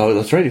Ant-Man. Oh,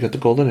 that's right, you got the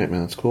golden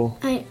Ant-Man, that's cool.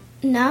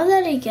 Now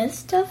that I get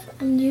stuff,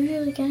 I'm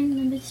usually getting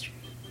the mystery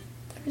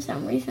for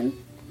some reason.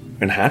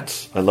 And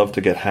hats? I love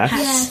to get hats.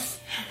 Yes.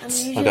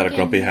 I got a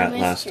Grumpy hat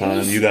last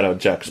time. You got a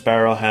Jack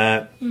Sparrow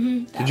hat.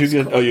 Mm-hmm, Did you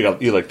get? Cool. Oh,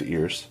 you like the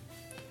ears.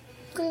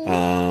 What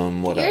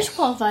else? Ears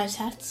qualifies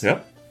hats.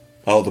 Yep.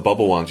 Oh, the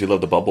bubble ones. You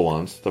love the bubble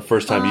ones. The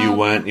first time you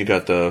went, you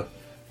got the,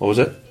 what was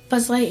it?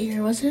 Buzz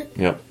Lightyear, wasn't it?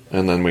 Yep.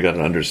 And then we got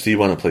an Undersea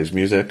one that plays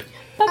music.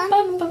 Just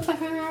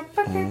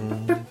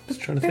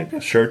trying to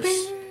think. Shirts.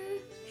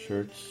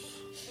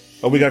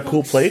 Oh, we got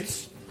cool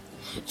plates.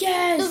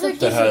 Yes,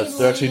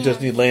 they're actually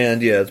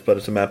Disneyland, but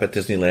it's a map at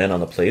Disneyland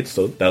on the plates,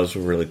 so those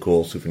were really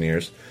cool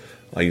souvenirs.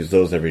 I use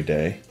those every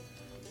day.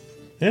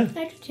 Yeah.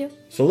 I do too.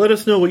 So let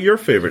us know what your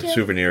favorite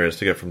souvenir is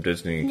to get from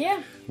Disney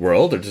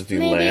World or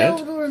Disneyland.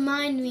 Maybe it'll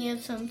remind me of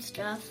some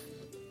stuff.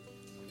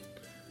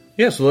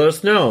 Yeah, so let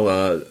us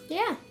know.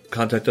 Yeah.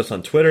 Contact us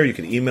on Twitter. You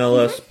can email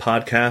us,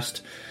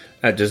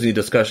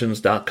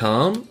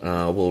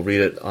 podcast@DisneyDiscussions.com. We'll read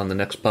it on the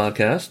next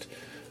podcast.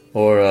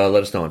 Or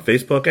let us know on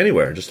Facebook,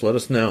 anywhere. Just let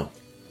us know.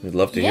 We'd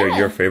love to hear Yeah.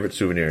 your favorite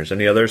souvenirs.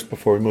 Any others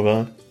before we move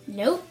on?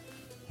 Nope.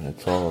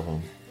 That's all of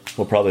them.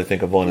 We'll probably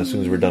think of one as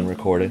soon as we're done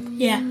recording.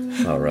 Yeah.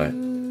 All right.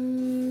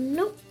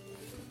 Nope.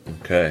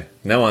 Okay.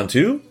 Now on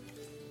to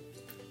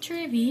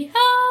Trivia.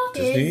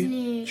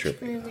 Disney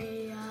trivia.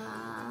 Trivia.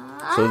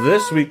 So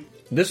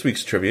this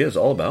week's trivia is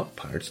all about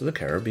Pirates of the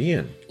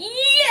Caribbean.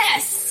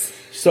 Yes.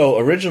 So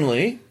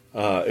originally,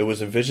 it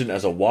was envisioned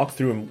as a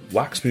walk-through and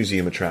wax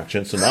museum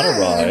attraction, so not a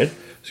ride.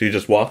 So you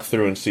just walk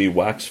through and see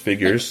wax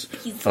figures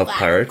Like beeswax. of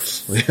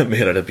pirates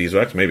made out of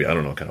beeswax. Maybe, I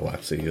don't know what kind of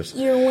wax they use.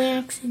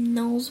 Earwax and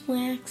nose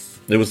wax.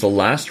 It was the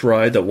last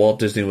ride that Walt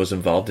Disney was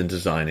involved in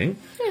designing,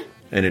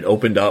 and it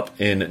opened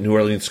up in New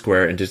Orleans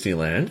Square in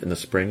Disneyland in the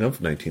spring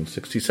of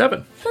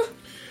 1967.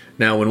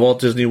 Now, when Walt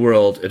Disney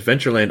World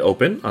Adventureland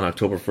opened on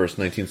October 1st,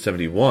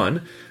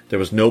 1971, there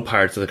was no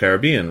Pirates of the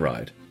Caribbean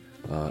ride.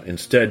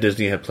 Instead,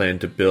 Disney had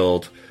planned to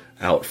build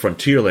out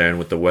Frontierland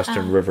with the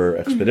Western River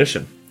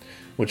Expedition,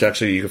 which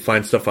actually you can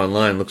find stuff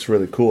online. Looks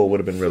really cool. Would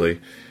have been really,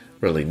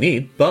 really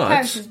neat.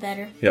 Pirates is But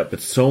better. yeah,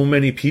 but so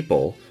many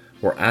people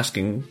were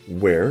asking,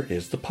 where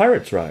is the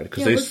Pirates ride?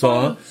 Because they what's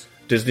saw on?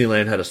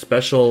 Disneyland had a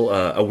special,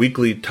 a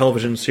weekly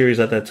television series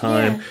at that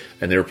time, Yeah.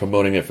 and they were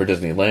promoting it for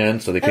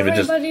Disneyland. So they came and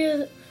just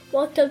Everybody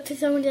walked up to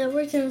someone that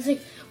worked and was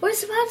like, "Where's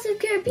the Pirates of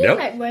the Caribbean Yep.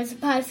 ride? Where's the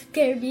Pirates of the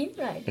Caribbean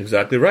ride?"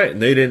 exactly right,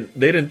 and they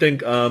didn't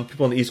think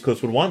people on the East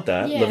Coast would want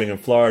that, Yeah. living in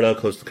Florida,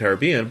 close to the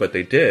Caribbean, but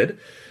they did.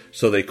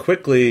 So they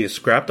quickly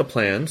scrapped the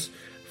plans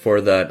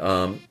for that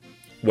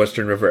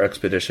Western River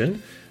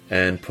Expedition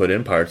and put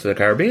in Pirates of the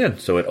Caribbean.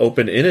 So it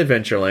opened in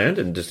Adventureland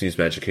in Disney's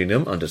Magic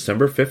Kingdom on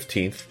December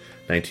 15th,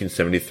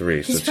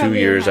 1973. So This 2 probably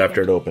years happened.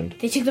 after it opened.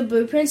 They took the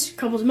blueprints,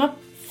 crumpled them up,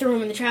 threw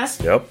them in the trash.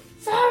 Yep.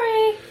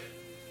 Sorry.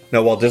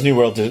 Now, Walt Disney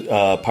World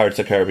Pirates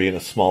of the Caribbean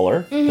is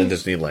smaller than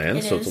Disneyland,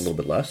 It so it's a is. little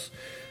bit less.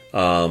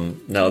 Now,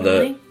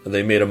 Really?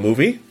 they made a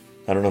movie.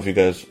 I don't know if you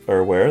guys are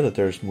aware that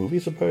there's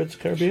movies of Pirates of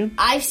the Caribbean.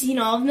 I've seen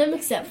all of them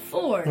except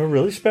 4. Oh,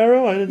 really,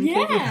 Sparrow? I didn't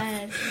think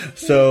Yes.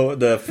 So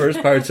the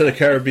first Pirates of the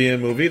Caribbean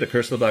movie, The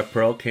Curse of the Black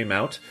Pearl, came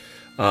out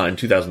in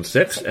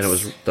 2006, and it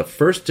was the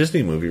first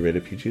Disney movie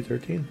rated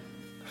PG-13.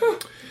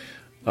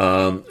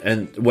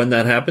 And when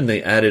that happened,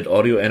 they added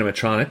audio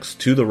animatronics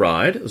to the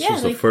ride. This Yeah,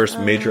 was the like, first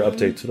major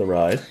update to the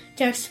ride.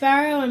 Jack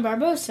Sparrow and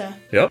Barbossa.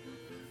 Yep.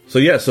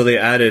 So they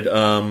added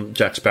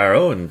Jack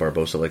Sparrow and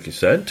Barbossa, like you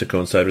said, to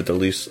coincide with the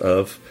release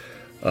of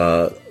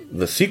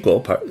the sequel,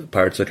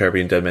 Pirates of the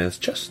Caribbean: Dead Man's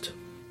Chest,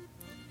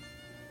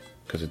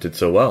 because it did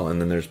so well.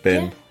 And then there's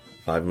been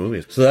 5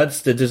 movies. So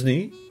that's the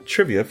Disney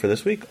trivia for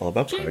this week, all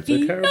about Pirates of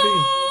the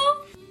Caribbean.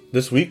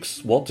 This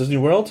week's Walt Disney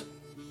World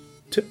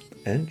tip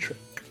and trick.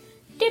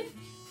 Dip.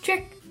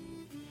 Trick.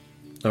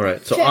 All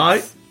right, so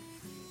Tricks.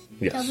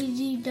 yes.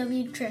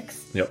 WDW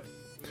tricks. Yep.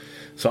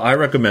 So I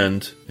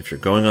recommend, if you're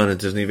going on a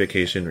Disney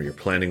vacation or you're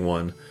planning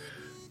one,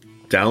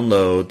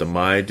 download the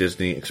My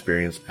Disney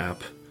Experience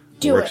app.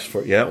 Do works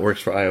it. It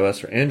works for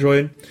iOS or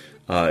Android.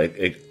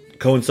 It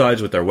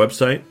coincides with our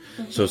website.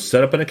 So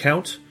set up an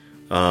account,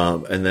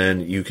 and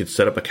then you could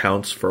set up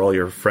accounts for all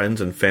your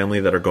friends and family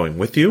that are going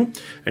with you,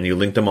 and you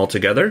link them all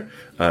together.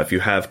 If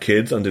you have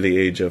kids under the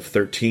age of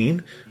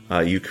 13,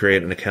 you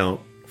create an account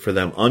for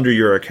them under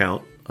your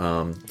account,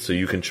 so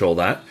you control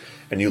that.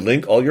 And you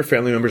link all your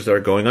family members that are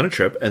going on a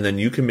trip, and then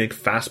you can make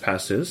fast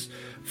passes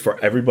for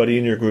everybody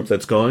in your group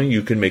that's going.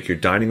 You can make your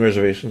dining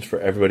reservations for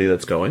everybody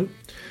that's going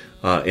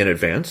in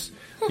advance.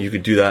 You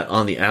could do that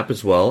on the app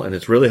as well, and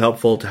it's really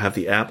helpful to have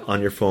the app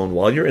on your phone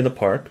while you're in the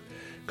park,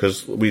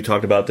 because we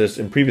talked about this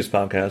in previous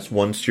podcasts.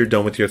 Once you're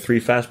done with your 3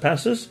 fast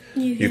passes,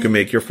 you can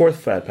make your 4th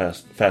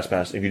fast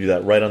pass, and you can do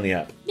that right on the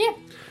app. Yeah.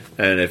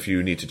 And if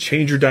you need to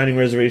change your dining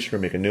reservation or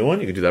make a new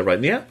one, you can do that right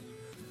in the app.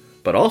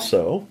 But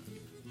also,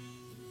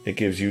 it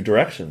gives you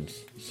directions.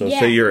 So Yeah.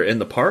 say you're in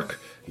the park,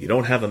 you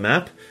don't have a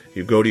map,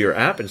 you go to your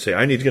app and say,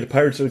 I need to get to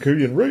Pirates of the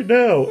Caribbean right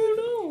now.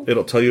 Oh, no.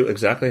 It'll tell you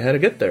exactly how to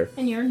get there.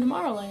 And you're in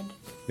Tomorrowland.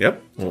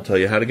 Yep, it'll tell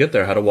you how to get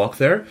there, how to walk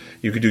there.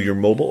 You could do your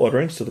mobile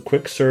ordering, so the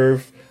quick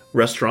serve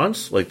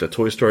restaurants, like the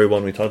Toy Story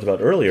one we talked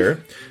about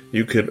earlier,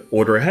 you could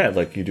order ahead,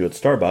 like you do at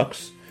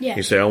Starbucks. Yeah.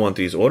 You say, I want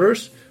these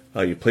orders.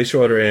 You place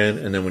your order in,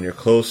 and then when you're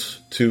close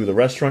to the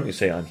restaurant, you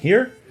say, I'm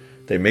here.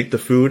 They make the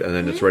food, and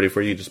then it's ready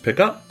for you to just pick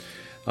up.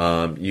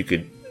 You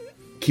could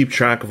keep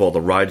track of all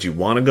the rides you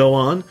want to go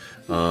on,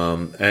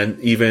 and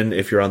even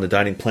if you're on the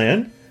dining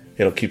plan,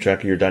 it'll keep track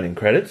of your dining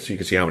credits, so you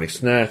can see how many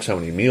snacks, how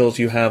many meals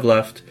you have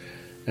left,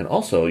 and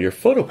also your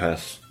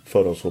PhotoPass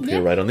photos will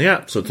appear right on the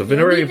app. So it's a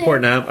very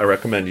important app. I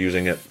recommend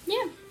using it.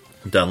 Yeah.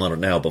 Download it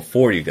now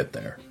before you get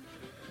there.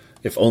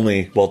 If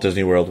only Walt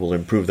Disney World will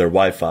improve their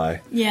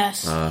Wi-Fi,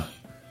 Yes.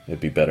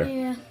 it'd be better.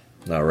 Yeah.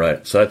 All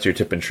right, so that's your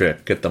tip and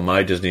trick. Get the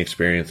My Disney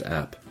Experience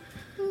app.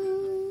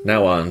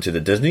 Now on to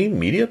the Disney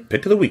Media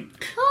Pick of the Week.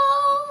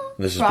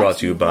 This is brought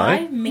to you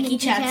by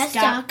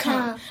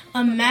MickeyChats.com,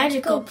 a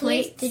magical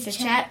place to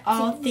chat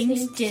all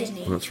things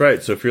Disney. That's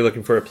right. So if you're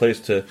looking for a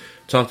place to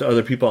talk to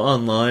other people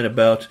online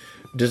about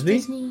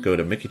Disney, go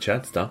to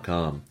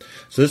MickeyChats.com.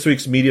 So this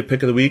week's media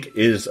pick of the week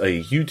is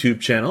a YouTube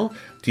channel,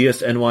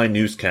 DSNY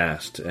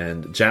Newscast.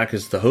 And Jack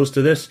is the host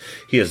of this.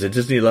 He is a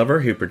Disney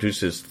lover. He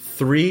produces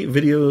 3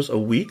 videos a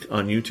week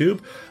on YouTube,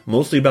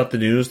 mostly about the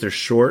news. They're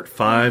short,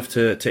 5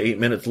 to 8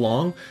 minutes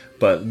long,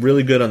 but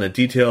really good on the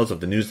details of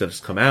the news that has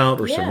come out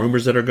or some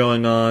rumors that are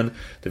going on.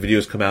 The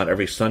videos come out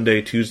every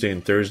Sunday, Tuesday,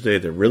 and Thursday.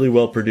 They're really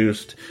well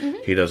produced.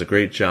 He does a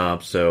great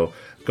job. So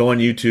go on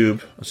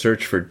YouTube,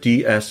 search for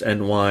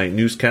DSNY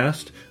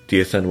Newscast.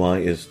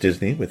 DSNY is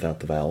Disney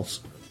without the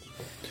vowels.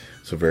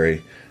 So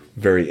very,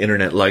 very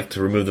internet-like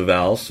to remove the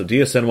vowels. So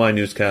DSNY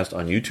Newscast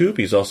on YouTube.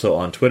 He's also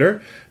on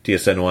Twitter,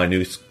 DSNY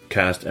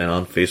Newscast, and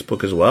on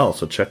Facebook as well.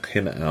 So check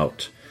him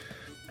out.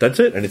 That's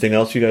it. Anything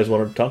else you guys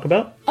want to talk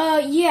about?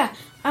 Yeah.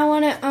 I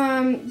want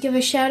to give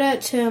a shout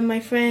out to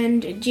my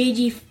friend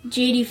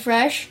JD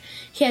Fresh.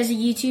 He has a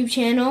YouTube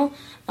channel.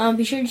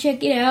 Be sure to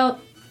check it out.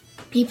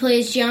 He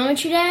plays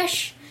Geometry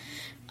Dash.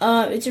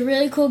 It's a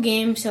really cool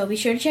game, so be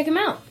sure to check him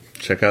out.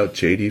 Check out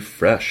JD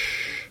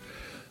Fresh.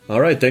 All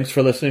right, thanks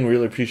for listening.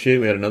 Really appreciate it.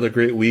 We had another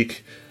great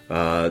week.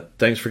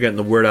 Thanks for getting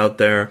the word out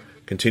there.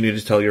 Continue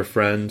to tell your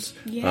friends.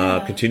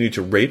 Yeah. Continue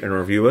to rate and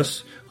review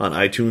us on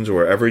iTunes or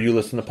wherever you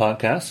listen to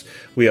podcasts.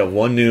 We have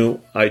one new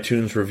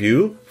iTunes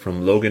review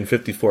from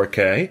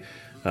Logan54K.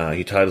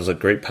 He titles a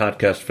great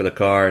podcast for the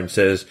car and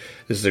says,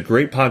 "This is a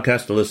great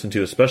podcast to listen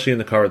to, especially in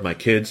the car with my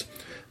kids.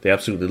 They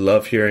absolutely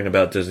love hearing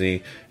about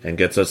Disney and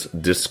gets us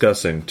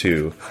discussing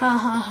too." Ha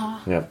ha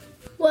ha. Yep.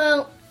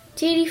 Well,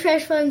 JD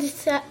Fresh wanted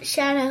to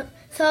shout out,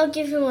 so I'll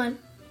give you one.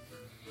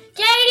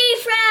 JD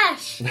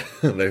Fresh!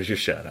 There's your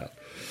shout out.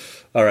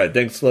 All right,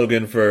 thanks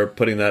Logan for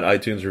putting that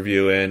iTunes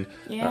review in.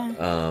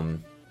 Yeah.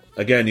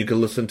 Again, you can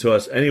listen to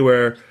us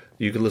anywhere.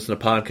 You can listen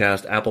to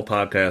podcasts, Apple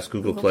Podcasts,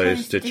 Google Play,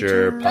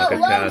 Stitcher, Pocket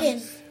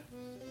Casts.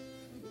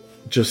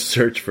 Just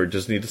search for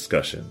Disney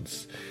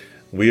Discussions.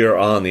 We are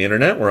on the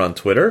internet. We're on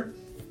Twitter.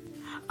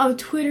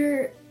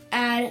 Twitter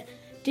at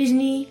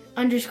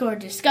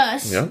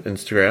Disney_discuss. Yeah,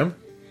 Instagram.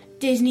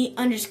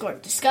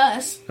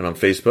 Disney_discuss. And on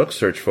Facebook,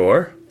 search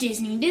for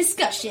Disney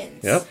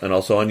Discussions. Yep, and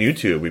also on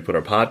YouTube. We put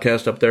our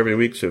podcast up there every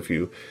week, so if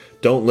you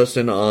don't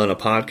listen on a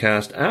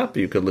podcast app,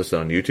 you could listen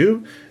on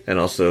YouTube. And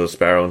also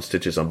Sparrow and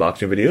Stitch's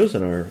unboxing videos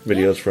and our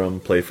videos from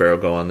Playfair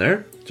go on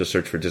there. Just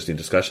search for Disney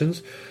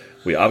Discussions.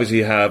 We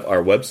obviously have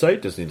our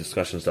website,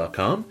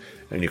 DisneyDiscussions.com,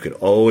 and you can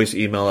always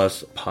email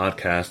us,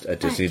 podcast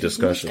at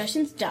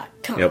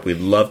DisneyDiscussions.com. Yep, we'd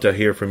love to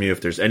hear from you. If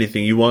there's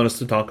anything you want us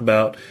to talk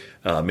about,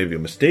 maybe a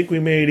mistake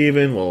we made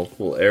even,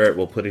 we'll air it,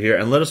 we'll put it here.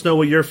 And let us know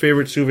what your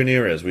favorite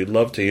souvenir is. We'd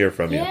love to hear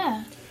from you.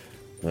 Yeah.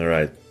 All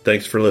right,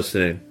 thanks for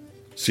listening.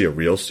 See you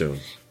real soon.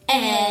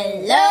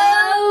 Aloha.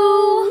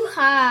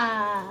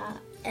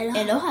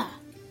 Aloha.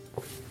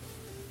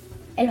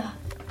 Aloha.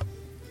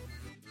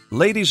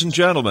 Ladies and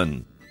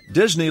gentlemen,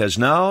 Disney has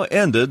now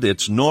ended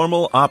its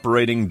normal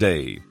operating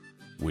day.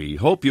 We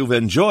hope you've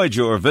enjoyed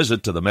your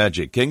visit to the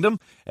Magic Kingdom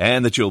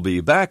and that you'll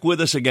be back with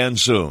us again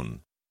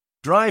soon.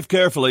 Drive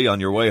carefully on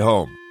your way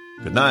home.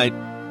 Good night.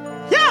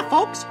 Yeah,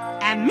 folks,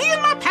 and me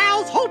and my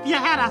pals hope you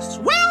had a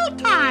swell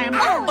time.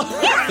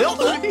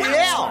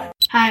 Yeah.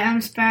 Hi,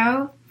 I'm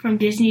Sparrow from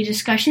Disney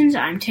Discussions.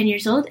 I'm 10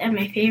 years old, and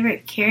my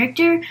favorite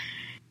character...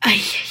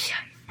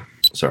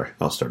 Sorry,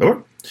 I'll start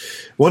over.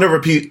 Want to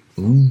repeat...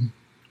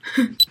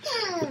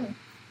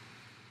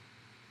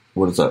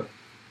 What is that?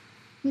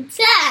 It's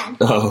sad.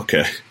 Oh,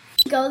 okay.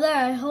 Go there.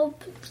 I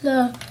hope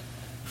the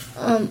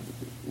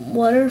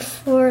water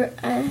for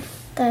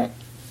that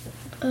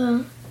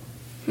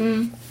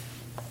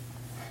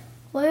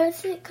what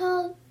is it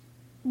called?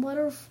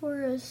 Water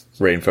forest.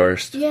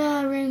 Rainforest.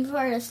 Yeah,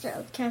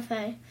 Rainforest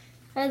Cafe.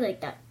 I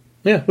like that.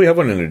 Yeah, we have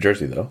one in New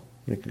Jersey, though.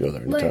 We can go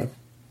there anytime. Where?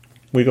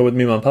 We go with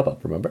me, Mom,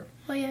 Pop-Up, remember?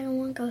 Oh yeah, I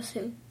want to go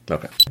soon.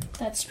 Okay.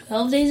 That's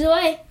 12 days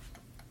away.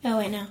 Oh,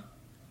 wait, no.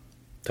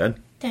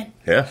 10? 10.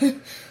 Yeah.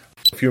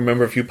 If you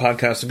remember a few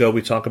podcasts ago,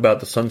 we talked about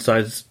the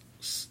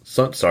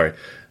Sorry.